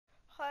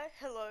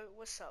Hello,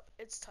 what's up?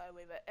 It's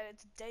Tyweaver, and in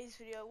today's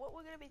video, what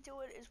we're going to be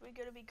doing is we're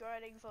going to be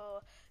grinding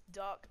for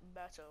dark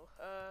metal.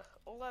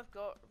 All I've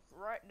got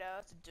right now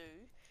to do,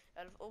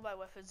 out of all my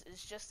weapons,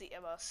 is just the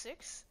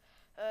MR6.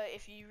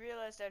 If you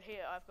realize down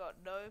here, I've got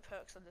no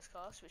perks on this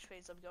class, which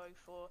means I'm going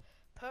for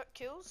perk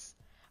kills.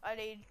 I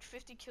need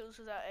 50 kills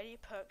without any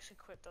perks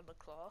equipped on the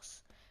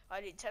class.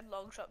 I need 10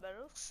 long shot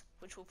medals,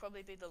 which will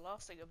probably be the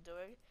last thing I'm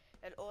doing.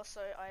 And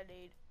also I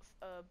need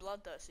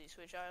bloodthirsties,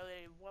 which I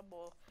only need one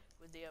more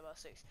with the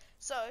MR6.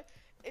 So,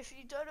 if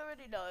you don't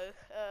already know,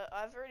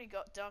 I've already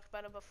got dark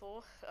matter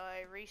before.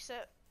 I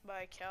reset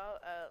my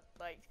account at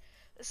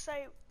let's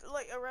say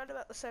around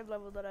about the same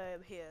level that I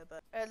am here,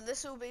 and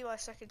this will be my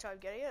second time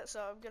getting it, so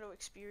I'm going to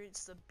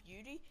experience the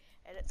beauty,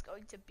 and it's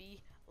going to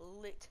be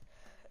lit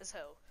as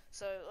hell.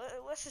 So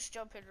let's just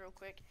jump in real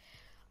quick.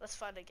 Let's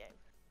find a game.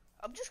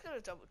 I'm just gonna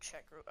double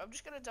check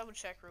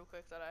real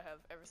quick that I have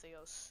everything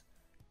else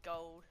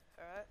gold.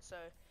 Alright, so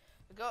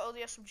I got all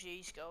the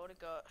SMGs gold, I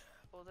got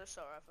all the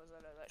assault rifles,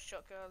 I know that,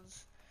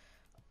 shotguns,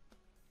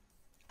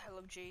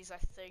 LMGs, I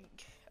think,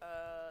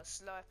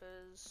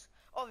 snipers.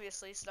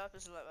 Obviously,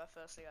 snipers are like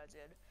my first thing I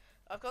did.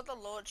 I've got the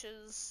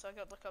launchers, I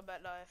got the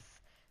combat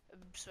knife,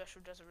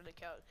 special doesn't really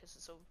count because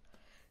it's all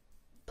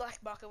black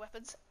marker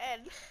weapons,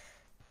 and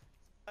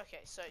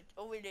okay, so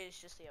all we need is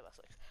just the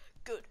MR6.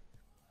 Good.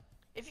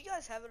 If you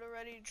guys haven't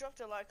already, drop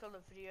a like on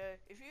the video.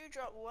 If you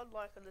drop one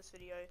like on this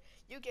video,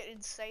 you get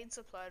insane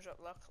supply drop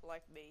luck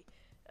like me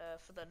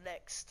for the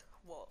next,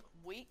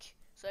 week?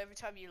 So every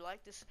time you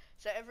like this,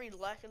 so every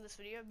like on this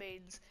video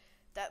means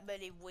that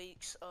many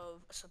weeks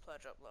of supply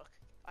drop luck.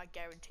 I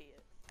guarantee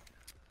it.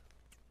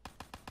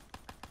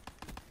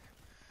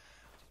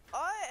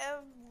 I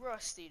am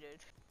rusty,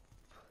 dude.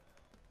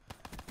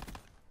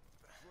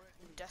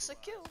 That's a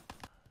kill.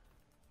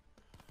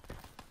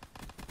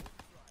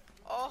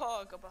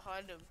 Oh, I got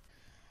behind him.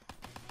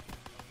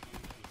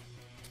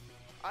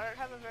 I don't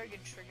have a very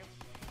good trigger.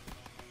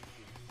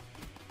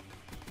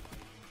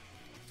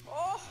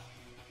 Oh!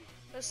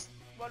 There's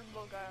one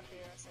more guy up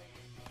here, I think.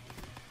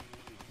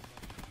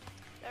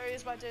 There he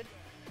is, my dude.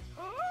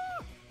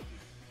 Oh!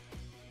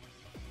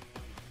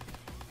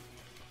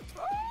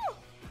 Oh!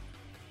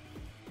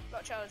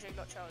 Not challenging.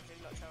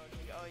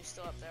 Oh, he's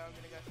still up there. I'm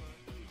gonna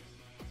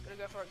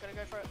go for it. Gonna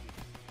go for it.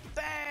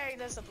 Bang!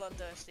 There's the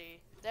bloodthirsty.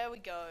 There we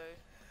go.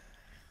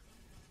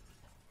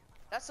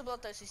 That's the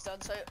bloodthirsty done,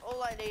 so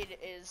all I need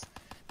is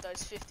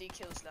those 50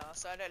 kills now,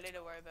 so I don't need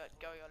to worry about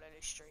going on any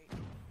streak.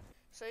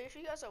 So if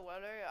you guys are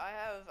wondering, I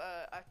have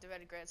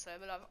activated Grand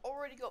Slam, and I've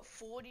already got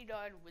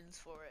 49 wins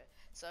for it.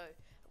 So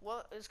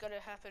what is going to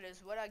happen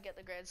is when I get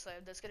the Grand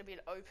Slam, there's going to be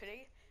an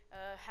opening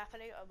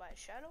happening on my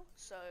channel.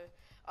 So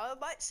I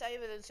might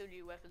save it until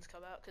new weapons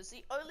come out, because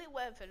the only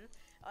weapon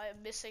I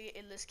am missing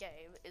in this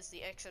game is the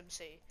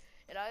XMC.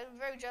 And I'm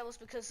very jealous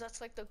because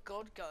that's like the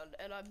god gun,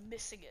 and I'm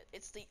missing it.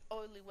 It's the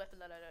only weapon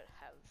that I don't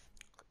have.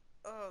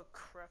 Oh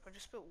crap, I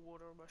just spilled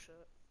water on my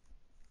shirt.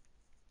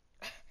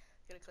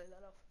 Gonna clean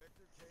that off.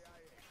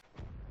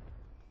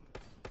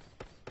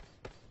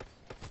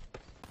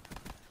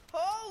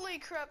 Holy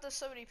crap, there's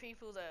so many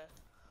people there.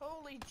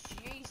 Holy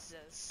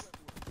Jesus.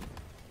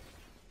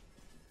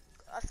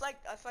 I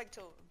flanked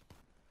two of them.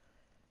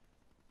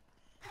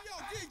 Hey, yo,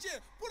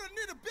 DJ, put a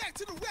nigga back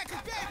to the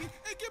record, baby,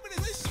 and give me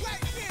this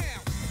right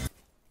now.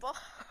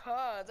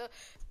 The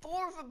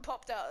four of them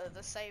popped out at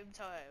the same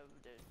time,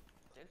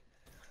 dude.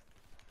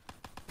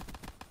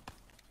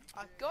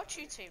 I got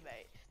you,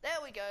 teammate. There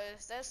we go.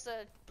 There's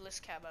the bliss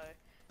camo.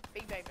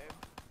 Bing bang boom.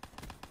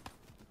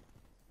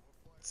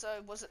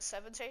 So was it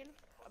 17?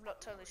 I'm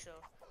not totally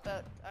sure,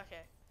 but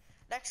okay.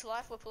 Next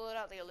life, we're pulling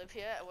out the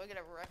Olympia and we're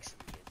gonna wreck some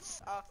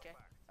kids. Okay.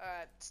 All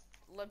right,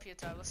 Olympia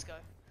time. Let's go.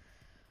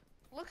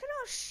 Look at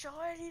how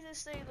shiny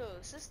this thing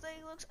looks. This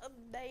thing looks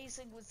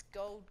amazing with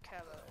gold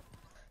camo.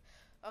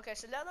 Okay,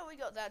 so now that we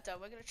got that done,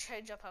 we're gonna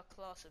change up our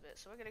class a bit.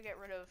 So we're gonna get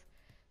rid of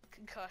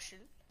concussion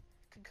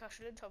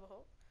and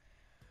tomahawk.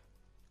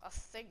 I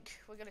think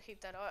we're gonna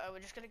keep that on. We're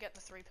just gonna get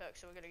the 3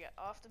 perks. So we're gonna get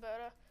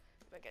afterburner,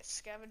 we're gonna get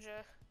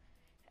scavenger,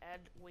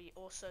 and we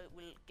also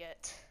will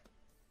get.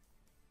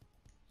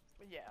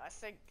 Yeah, I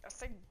think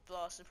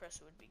blast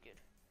suppressor would be good.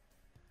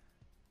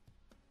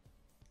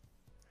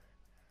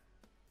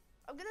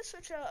 I'm gonna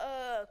switch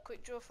out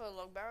quick draw for a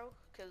long barrel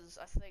because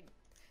I think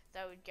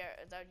that would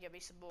get me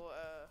some more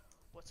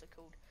what's it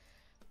called?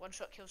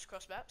 One-shot kills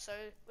cross map. So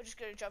we're just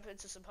gonna jump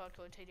into some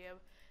hardcore TDM,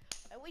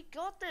 and we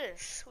got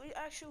this. We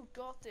actually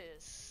got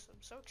this.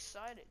 I'm so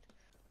excited.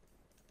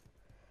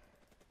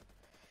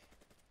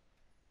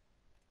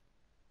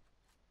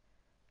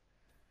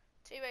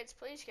 Teammates,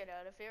 please get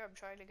out of here. I'm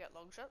trying to get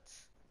long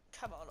shots.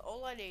 Come on,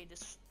 all I need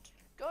is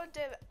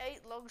goddamn 8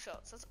 long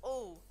shots. That's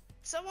all.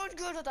 Someone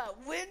go to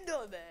that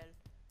window, man.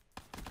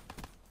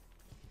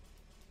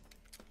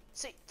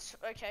 See,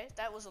 okay,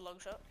 that was a long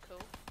shot. Cool.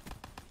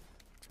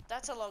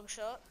 That's a long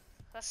shot.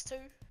 That's 2.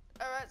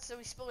 Alright, so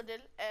we spawned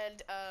in,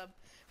 and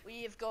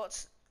we have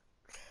got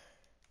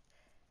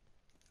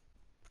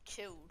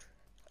killed,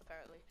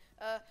 apparently.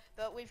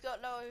 But we've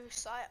got no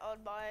sight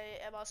on my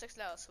MR6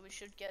 now, so we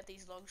should get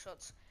these long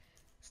shots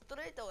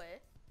Straight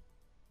away.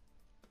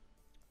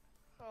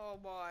 Oh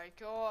my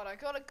god, I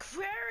got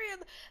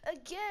aquarium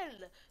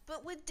again,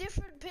 but with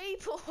different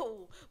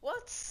people.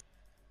 What?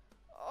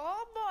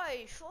 Oh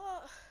my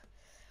fuck.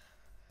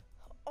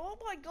 Oh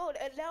my god,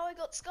 and now I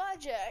got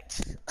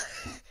skyjacked.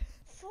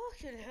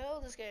 Fucking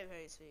hell, this game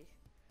hates me.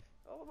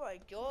 Oh my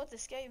god,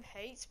 this game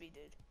hates me,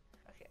 dude.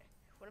 Okay,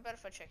 what about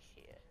if I check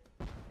here?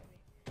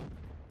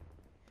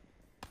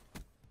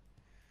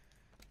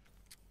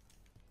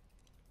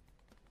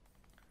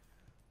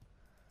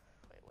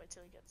 Maybe. Wait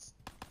till he gets...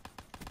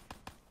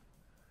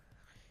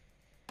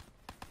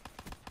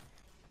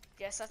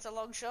 Yes, that's a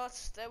long shot.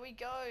 There we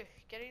go.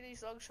 Getting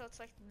these long shots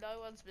like no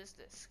one's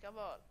business. Come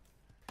on.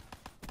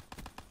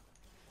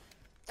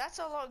 That's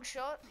a long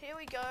shot. Here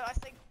we go. I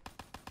think...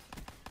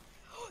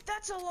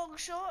 That's a long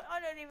shot. I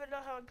don't even know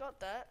how I got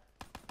that.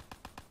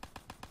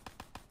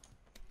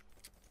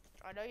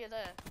 I know you're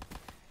there.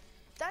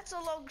 That's a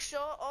long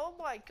shot. Oh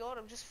my god,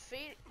 I'm just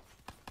feeding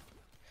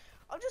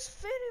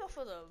off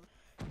of them.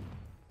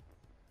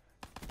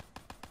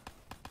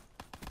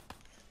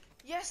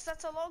 Yes,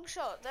 that's a long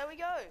shot. There we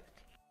go.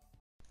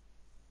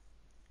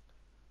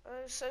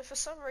 So for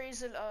some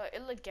reason,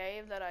 in the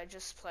game that I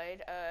just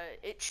played,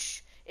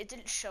 it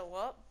didn't show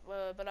up,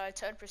 but I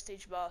turned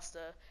Prestige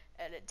Master,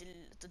 and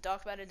the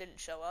Dark Matter didn't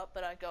show up,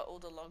 but I got all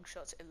the long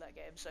shots in that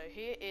game. So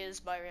here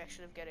is my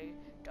reaction of getting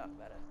Dark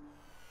Matter.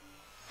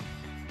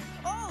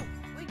 Oh,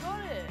 we got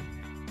it!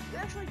 We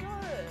actually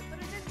got it, but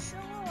it didn't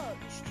show up,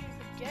 you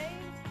stupid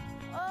game.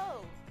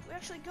 Oh, we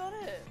actually got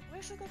it. We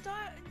actually got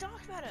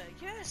Dark Matter,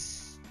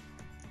 yes!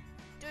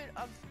 Dude,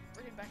 I'm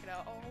freaking backing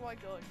out. Oh my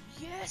god,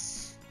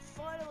 yes!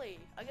 Finally,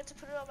 I get to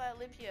put it on my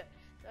Olympia.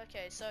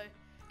 Okay, so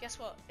guess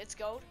what? It's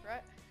gold,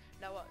 right?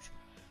 Now watch.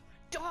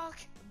 Dark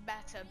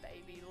Matter,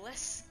 baby.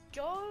 Let's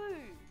go.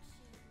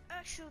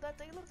 Actually, that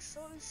thing looks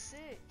so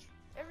sick.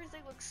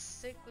 Everything looks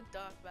sick with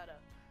Dark Matter.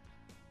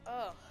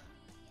 Oh,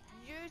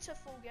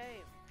 beautiful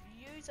game.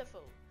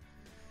 Beautiful.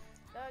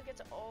 Now I get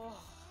to... Oh,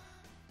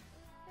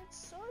 it's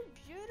so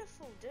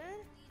beautiful, dude.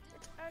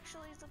 It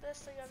actually is the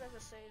best thing I've ever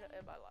seen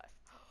in my life.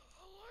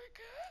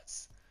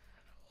 Lucas!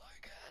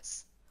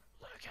 Lucas!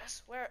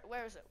 Lucas,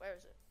 where is it? Where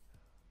is it?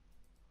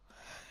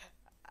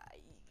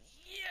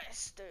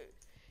 Yes, dude.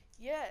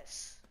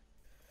 Yes.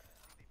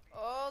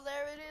 Oh,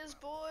 there it is,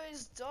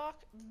 boys. Dark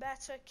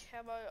Matter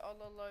camo on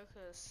the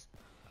Locust.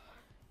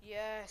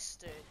 Yes,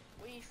 dude.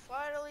 We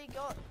finally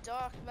got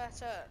Dark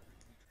Matter.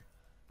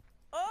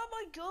 Oh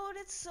my god,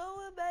 it's so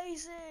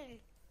amazing.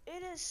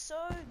 It is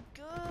so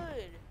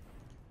good.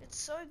 It's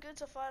so good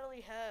to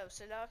finally have.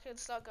 So now I can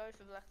start going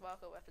for black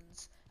market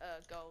weapons,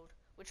 gold,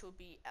 which will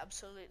be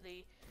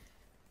absolutely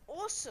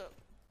awesome.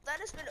 That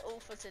has been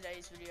all for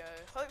today's video.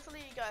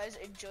 Hopefully you guys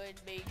enjoyed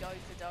me going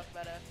for Dark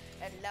Matter,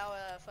 and now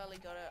I finally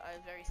got it.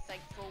 I'm very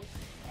thankful,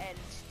 and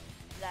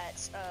that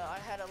I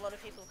had a lot of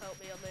people help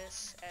me on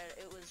this, and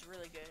it was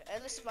really good.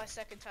 And this is my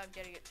second time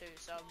getting it too,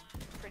 so I'm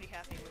pretty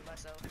happy with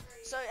myself.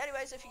 So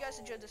anyways, if you guys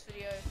enjoyed this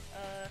video,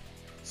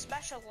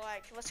 smash a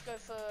like. Let's go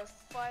for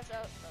 5,000. No,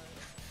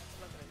 I'm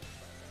not gonna go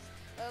for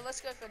 5,000.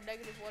 Let's go for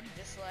 -1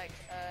 dislike,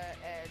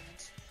 and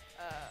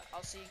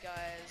I'll see you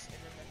guys in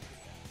the next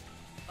video.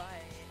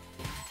 Bye.